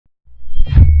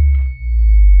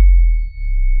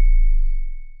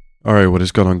Alright, what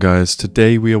is going on, guys?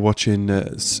 Today we are watching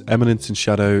Eminence in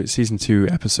Shadow Season 2,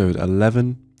 Episode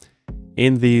 11.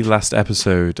 In the last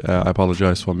episode, I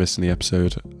apologise for missing the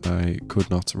episode. I could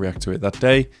not react to it that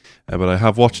day, but I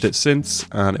have watched it since,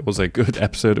 and it was a good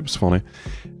episode. It was funny.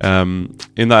 In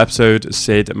that episode,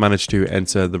 Sid managed to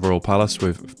enter the Royal Palace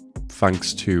with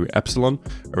thanks to Epsilon.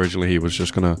 Originally, he was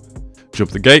just going to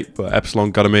jump the gate, but Epsilon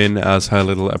got him in as her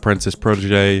little apprentice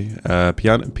protege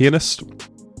pianist.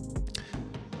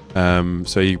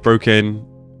 So he broke in,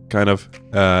 kind of,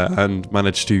 and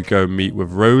managed to go meet with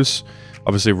Rose.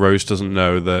 Obviously, Rose doesn't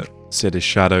know that Sid is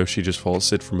Shadow. She just thought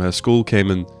Sid from her school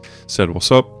came and said, "What's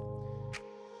up?"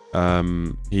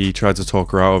 He tried to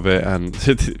talk her out of it, and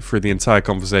through the entire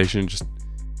conversation, just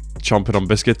chomping on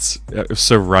biscuits. It was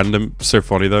so random, so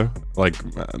funny though. Like,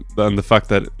 and the fact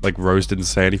that like Rose didn't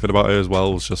say anything about it as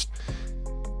well was just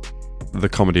the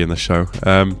comedy in the show.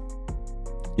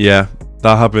 Yeah.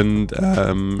 That happened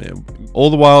all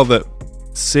the while that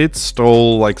Sid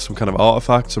stole like some kind of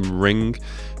artifact, some ring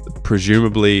that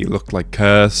presumably looked like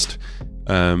cursed,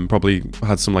 probably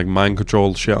had some like mind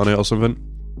control shit on it or something.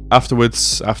 After that,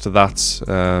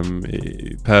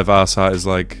 Perv Arshat is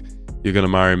like, "You're gonna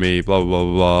marry me," blah blah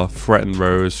blah blah, threatened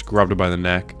Rose, grabbed her by the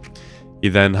neck. He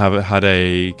then had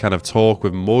a kind of talk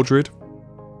with Mordred,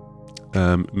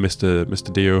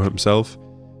 Mr. Dio himself,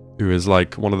 who is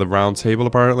like one of the round table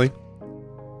apparently.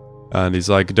 And he's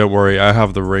like, "Don't worry, I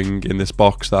have the ring in this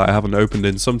box that I haven't opened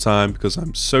in some time because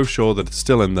I'm so sure that it's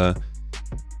still in there."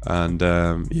 And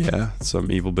yeah,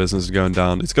 some evil business is going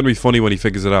down. It's going to be funny when he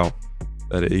figures it out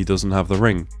that he doesn't have the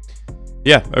ring.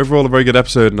 Yeah, overall a very good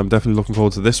episode, and I'm definitely looking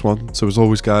forward to this one. So as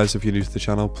always, guys, if you're new to the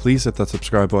channel, please hit that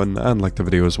subscribe button and like the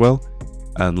video as well.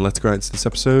 And let's go into this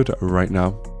episode right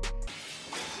now.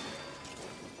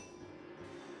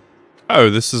 Oh,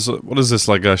 this is, what is this,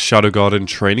 like a Shadow Garden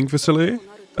training facility?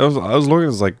 I was looking,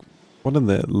 it's like, what in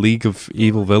the League of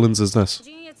Evil Villains is this?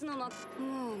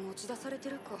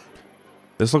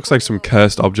 This looks like some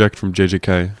cursed object from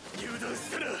JJK.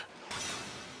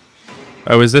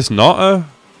 Oh, is this not a...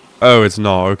 Oh, it's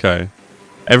not, okay.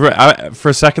 For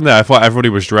a second there, I thought everybody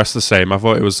was dressed the same. I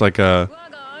thought it was like a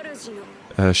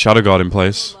Shadow Garden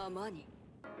place.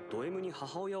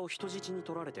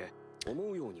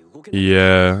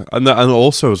 Yeah, and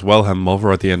also as well, her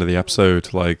mother at the end of the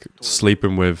episode, like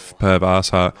sleeping with Perv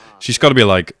Arshat. She's got to be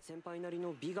like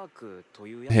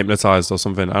hypnotized or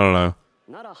something. I don't know.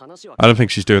 I don't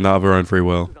think she's doing that of her own free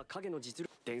will.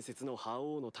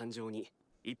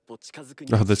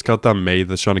 Oh, this goddamn maid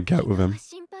that's trying to get with him.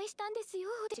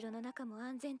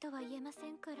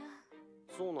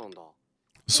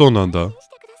 Sonanda.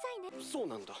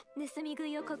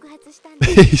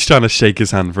 He's trying to shake his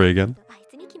hand free again.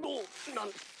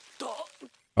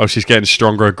 Oh, she's getting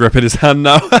stronger at gripping his hand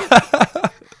now.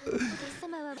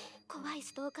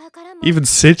 Even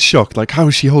Sid's shocked, like, how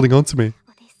is she holding on to me?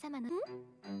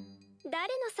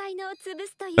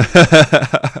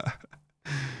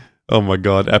 Oh my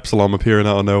god, Epsilon appearing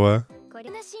out of nowhere.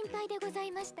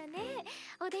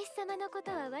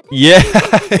 Yeah!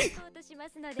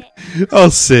 Oh,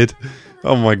 Sid.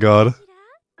 Oh my god.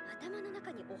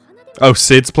 Oh,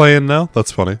 Sid's playing now?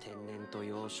 That's funny.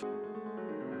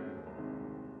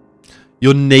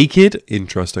 You're naked?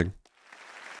 Interesting.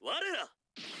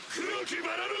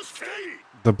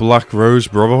 The Black Rose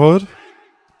Brotherhood?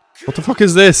 What the fuck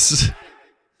is this?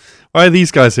 Why are these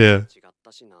guys here?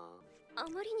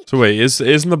 So wait,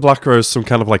 isn't the Black Rose some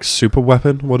kind of like super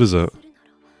weapon? What is it?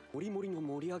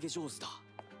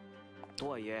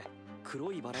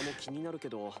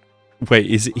 Wait,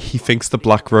 he thinks the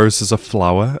Black Rose is a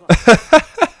flower?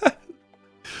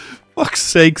 Fuck's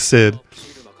sake, Sid.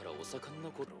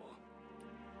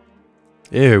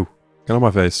 Ew. Get on my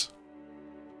face.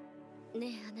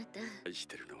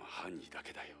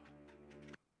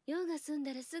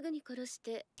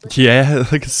 Yeah,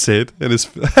 look at Sid and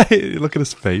his look at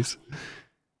his face.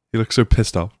 He looks so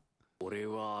pissed off.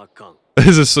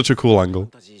 This is such a cool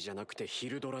angle.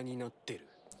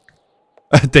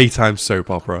 A daytime soap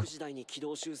opera.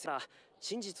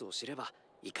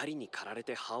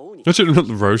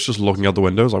 Imagine Rose just looking out the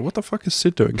window. Like, what the fuck is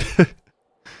Sid doing?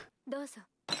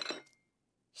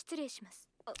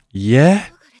 Yeah?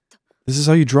 This is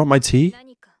how you drop my tea?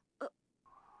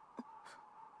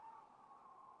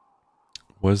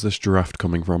 Where's this draft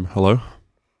coming from? Hello?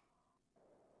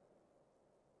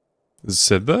 Is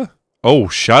Sid there? Oh,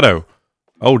 Shadow.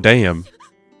 Oh, damn.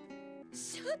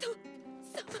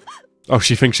 Oh,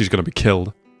 she thinks she's gonna be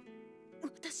killed.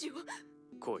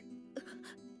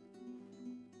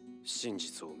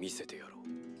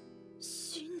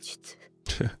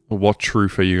 What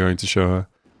truth are you going to show her?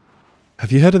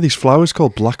 Have you heard of these flowers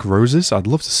called black roses? I'd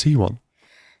love to see one.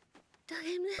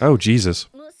 Oh, Jesus.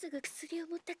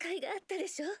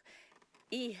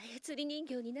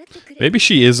 Maybe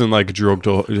she isn't like drugged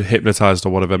or hypnotized or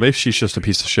whatever. Maybe she's just a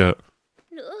piece of shit.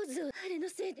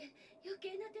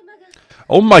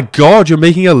 Oh my god, you're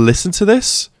making her listen to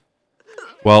this?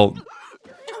 Well,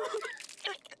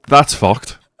 that's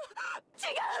fucked.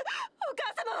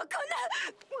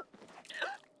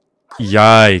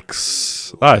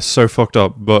 Yikes. That is so fucked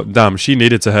up. But damn, she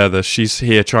needed to hear this. She's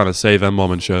here trying to save her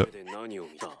mom and shit.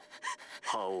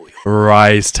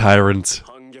 Rise, tyrant.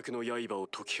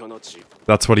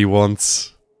 That's what he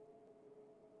wants.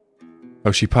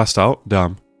 Oh, she passed out?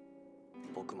 Damn.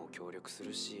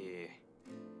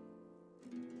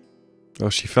 Oh,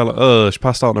 she fell. She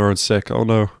passed out on her own sick. Oh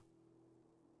no.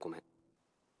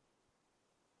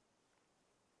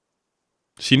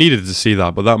 She needed to see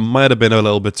that, but that might have been a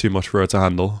little bit too much for her to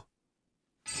handle.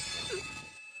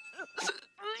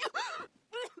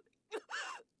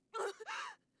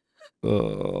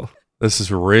 Oh, this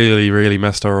has really, really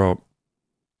messed her up.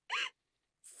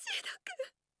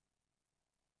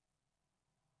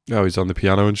 Oh, he's on the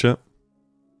piano and shit.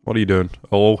 What are you doing?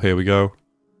 Oh, here we go.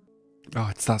 Oh,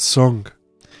 it's that song.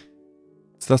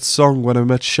 It's that song When I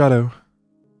Met Shadow.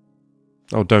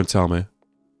 Oh, don't tell me.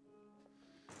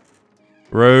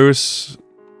 Rose.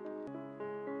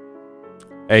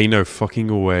 Ain't no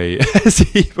fucking way.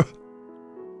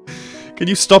 Can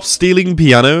you stop stealing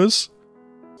pianos?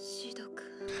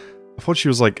 I thought she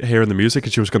was like hearing the music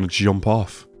and she was gonna jump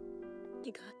off.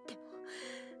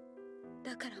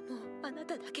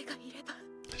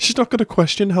 She's not gonna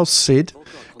question how Sid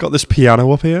got this piano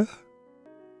up here.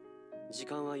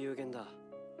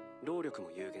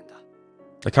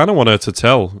 I kind of want her to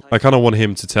tell. I kind of want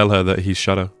him to tell her that he's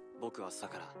Shadow.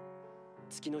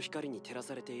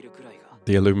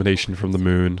 The illumination from the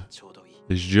moon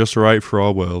is just right for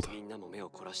our world.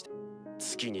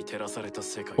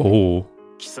 Oh.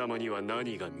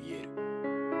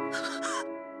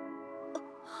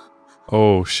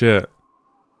 Oh shit.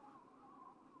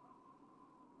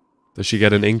 Does she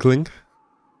get an inkling?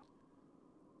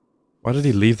 Why did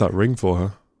he leave that ring for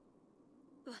her?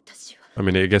 I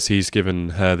mean, I guess he's given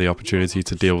her the opportunity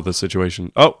to deal with the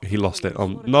situation. Oh, he lost it.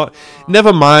 Not.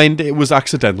 Never mind. It was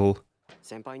accidental.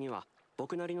 Are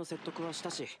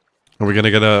we gonna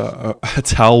get a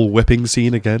towel whipping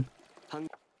scene again?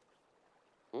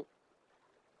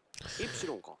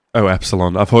 Oh,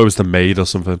 Epsilon. I thought it was the maid or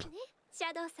something.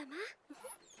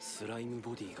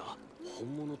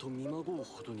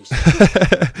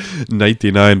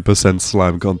 99%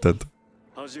 slime content.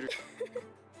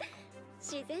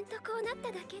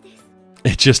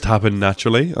 It just happened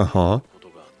naturally. Uh-huh.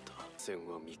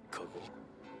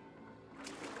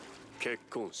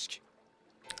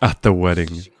 At the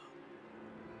wedding.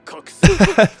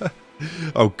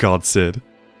 Oh god, Sid.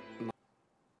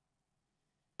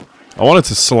 I wanted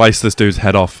to slice this dude's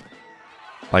head off.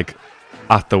 Like,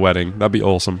 at the wedding. That'd be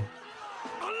awesome.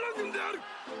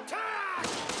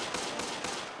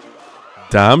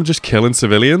 Damn, just killing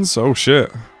civilians? Oh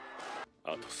shit.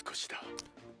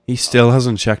 He still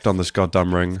hasn't checked on this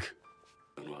goddamn ring.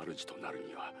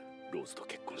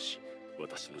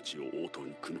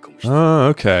 Ah,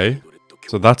 okay.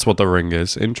 So that's what the ring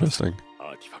is. Interesting.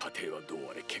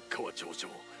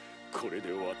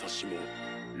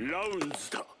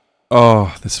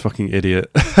 Oh, this fucking idiot.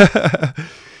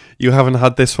 You haven't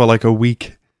had this for like a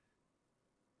week.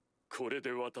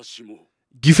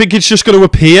 Do you think it's just going to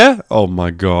appear? Oh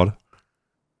my god.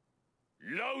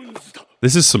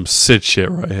 This is some Sid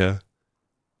shit right here.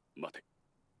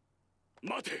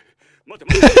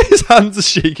 His hands are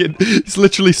shaking. He's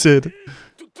literally Sid.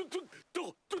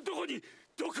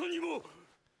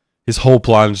 His whole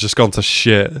plan's just gone to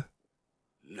shit.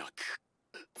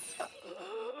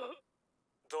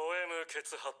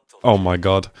 Oh my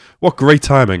god. What great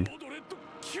timing.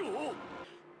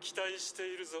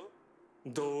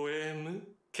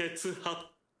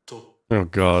 Oh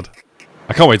god.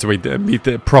 I can't wait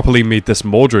to properly meet this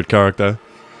Mordred character.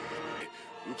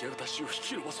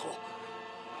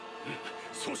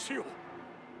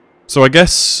 So I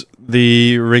guess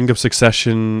the Ring of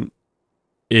Succession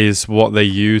is what they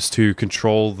use to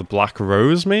control the Black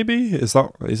Rose, maybe? Is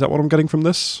that what I'm getting from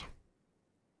this?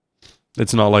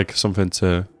 It's not like something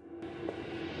to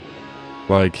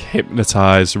like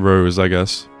hypnotize Rose, I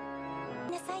guess.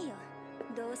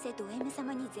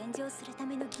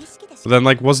 But then,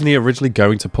 like, wasn't he originally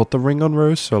going to put the ring on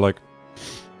Rose? So, like,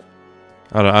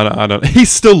 I don't. He's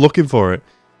still looking for it.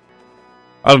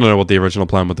 I don't know what the original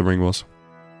plan with the ring was.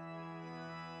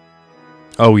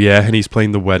 Oh yeah, and he's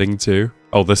playing the wedding too.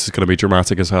 Oh, this is gonna be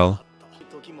dramatic as hell.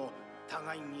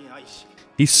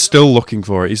 He's still looking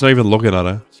for it. He's not even looking at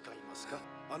her.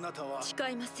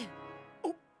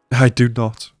 I do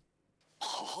not.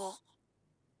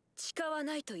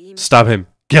 Stab him.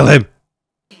 Kill him.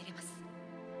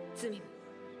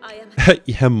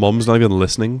 Her mom's not even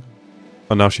listening.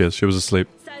 Oh, now she is. She was asleep.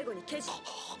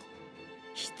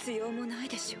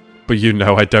 But you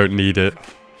know I don't need it.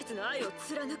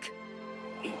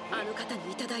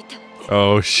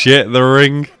 Oh shit, the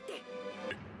ring.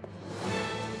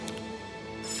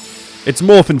 It's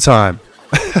morphin' time.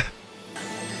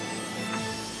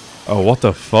 Oh, what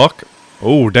the fuck?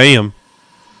 Oh, damn.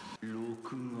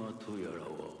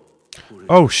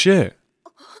 Oh shit.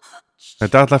 My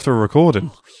dad left a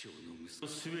recording.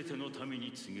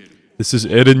 This is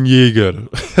Eren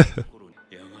Yeager.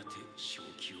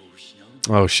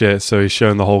 Oh shit, so he's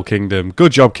showing the whole kingdom.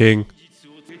 Good job, king.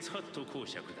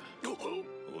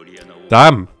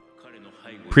 Damn.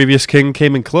 Previous king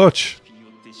came in clutch.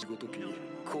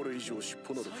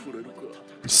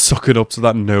 Sucking up to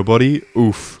that nobody.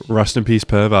 Oof. Rest in peace,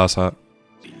 Pervas hat.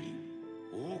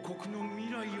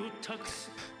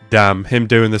 Damn, him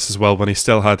doing this as well when he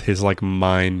still had his, like,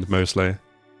 mind, mostly.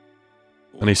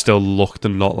 And he still looked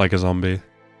and not like a zombie.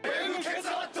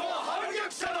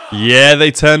 Yeah,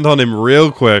 they turned on him real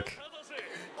quick.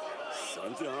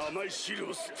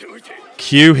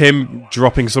 Cue him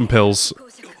dropping some pills.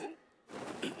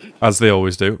 As they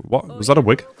always do. What? Was that a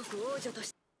wig?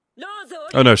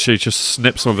 Oh no, she just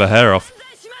snipped some of her hair off.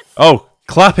 Oh,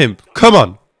 clap him. Come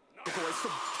on.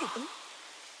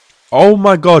 Oh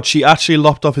my god, she actually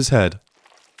lopped off his head.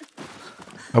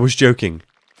 I was joking.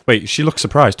 Wait, she looks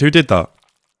surprised. Who did that?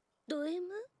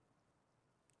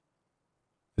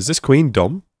 Is this Queen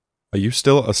dumb? Are you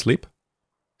still asleep?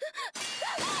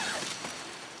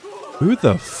 Who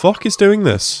the fuck is doing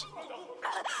this?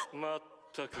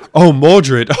 Oh,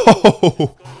 Mordred.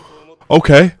 Oh,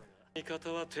 okay.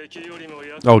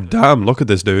 Oh, damn. Look at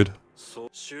this dude.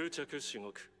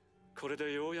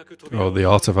 Oh, the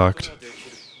artifact.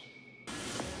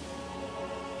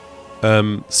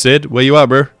 Sid, where you at,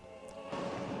 bro?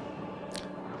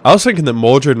 I was thinking that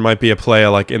Mordred might be a player,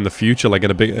 like, in the future, like,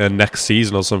 in a big next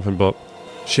season or something, but...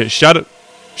 Shit,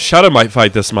 Shadow might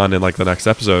fight this man in, like, the next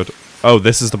episode. Oh,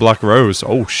 this is the Black Rose.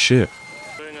 Oh, shit.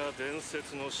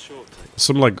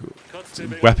 Some, like,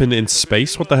 weapon in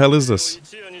space? What the hell is this?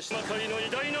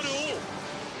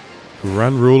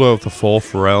 Grand Ruler of the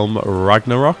Fourth Realm,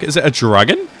 Ragnarok? Is it a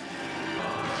dragon?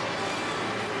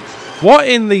 What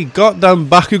in the goddamn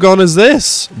Bakugan is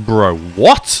this? Bro,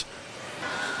 what?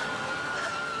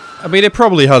 I mean, it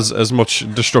probably has as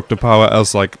much destructive power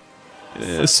as, like,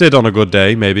 Sid on a good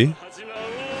day, maybe.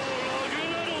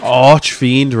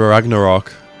 Archfiend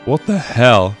Ragnarok. What the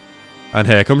hell? And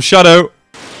here comes Shadow.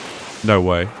 No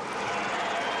way.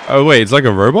 Oh, wait, it's like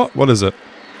a robot? What is it?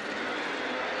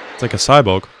 It's like a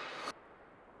cyborg.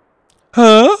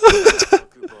 Huh?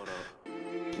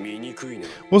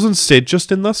 Wasn't Sid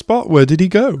just in that spot? Where did he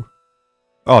go?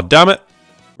 Oh, damn it.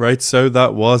 Right, so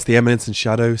that was The Eminence and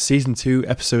Shadow, Season 2,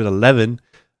 Episode 11.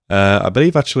 I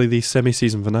believe, actually, the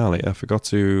semi-season finale. I forgot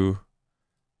to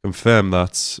confirm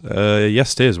that.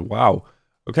 Yes, it is. Wow.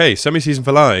 Okay, semi-season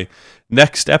finale.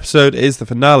 Next episode is the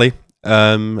finale.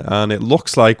 And it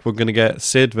looks like we're going to get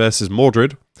Sid versus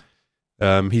Mordred.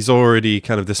 He's already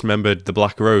kind of dismembered the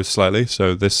Black Rose slightly,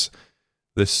 so this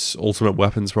ultimate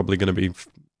weapon's probably going to be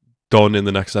done in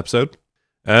the next episode.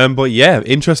 But yeah,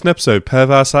 interesting episode.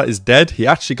 Pervasat is dead. He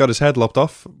actually got his head lopped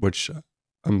off, which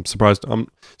I'm surprised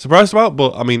about,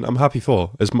 but I mean, I'm happy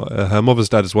for. Her mother's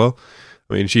dead as well.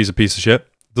 I mean, she's a piece of shit.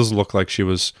 Doesn't look like she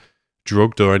was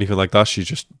drugged or anything like that. She's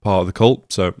just part of the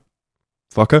cult, so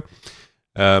fuck her.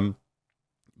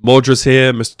 Mordred's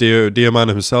here, Mr. Dearman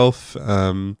himself.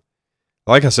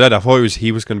 Like I said, I thought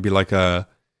he was going to be like a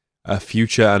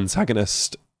future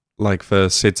antagonist, like for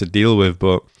Sid to deal with,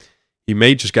 but he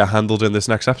may just get handled in this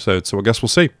next episode, so I guess we'll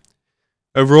see.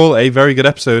 Overall, a very good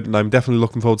episode, and I'm definitely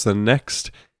looking forward to the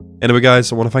next. Anyway,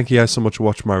 guys, I want to thank you guys so much for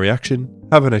watching my reaction.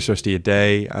 Have a nice rest of your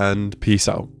day, and peace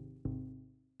out.